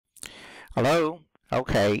Hello.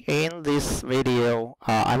 Okay, in this video,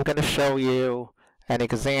 I'm going to show you an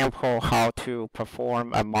example how to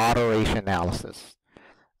perform a moderation analysis.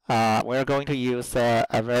 We're going to use a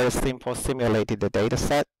very simple simulated data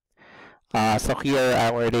set. So here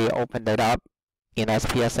I already opened it up in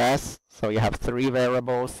SPSS. So you have three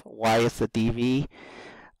variables. Y is the dV,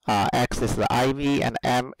 X is the IV, and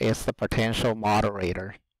M is the potential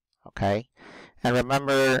moderator. Okay. And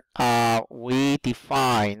remember, we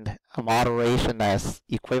defined a moderation as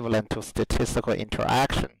equivalent to statistical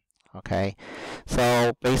interaction. Okay,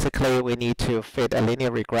 so basically we need to fit a linear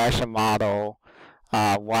regression model,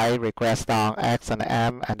 y regressed on x and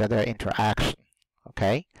m and their interaction.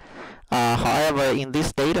 Okay, however, in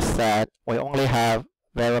this data set, we only have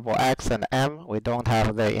variable x and m. We don't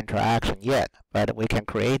have the interaction yet, but we can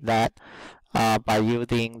create that by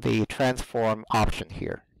using the transform option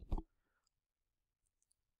here.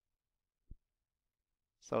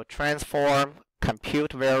 So transform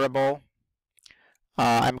compute variable.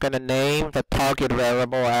 I'm going to name the target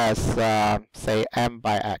variable as, say, m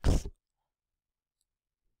by x.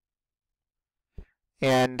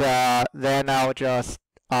 And then I'll just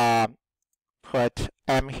put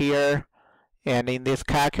m here. And in this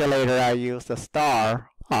calculator, I use the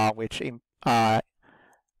star, which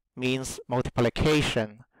means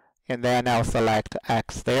multiplication. And then I'll select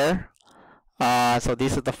x there. So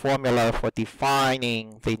this is the formula for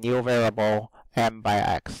defining the new variable m by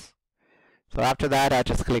x. So after that, I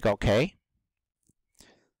just click OK.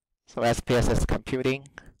 So SPSS is computing.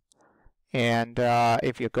 And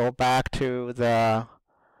if you go back to the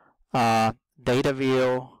data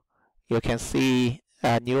view, you can see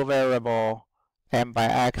a new variable m by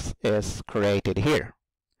x is created here.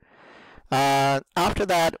 After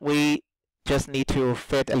that, we just need to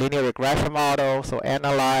fit a linear regression model. So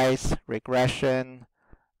analyze, regression,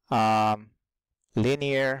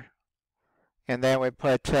 linear, and then we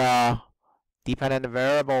put dependent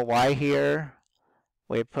variable y here.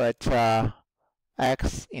 We put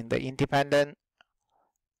x in the independent,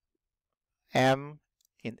 m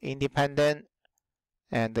in independent,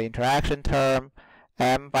 and the interaction term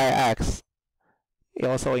m by x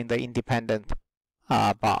also in the independent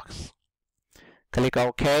box. Click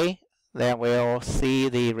OK. Then we'll see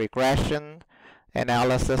the regression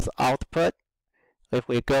analysis output. If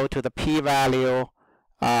we go to the p-value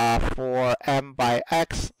for m by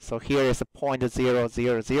x, so here is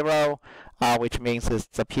 0.000, which means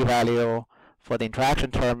the p-value for the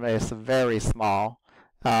interaction term is very small,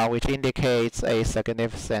 which indicates a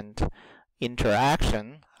significant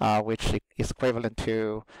interaction, which is equivalent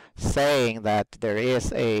to saying that there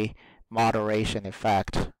is a moderation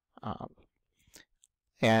effect.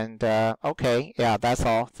 Okay, yeah, that's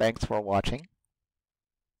all. Thanks for watching.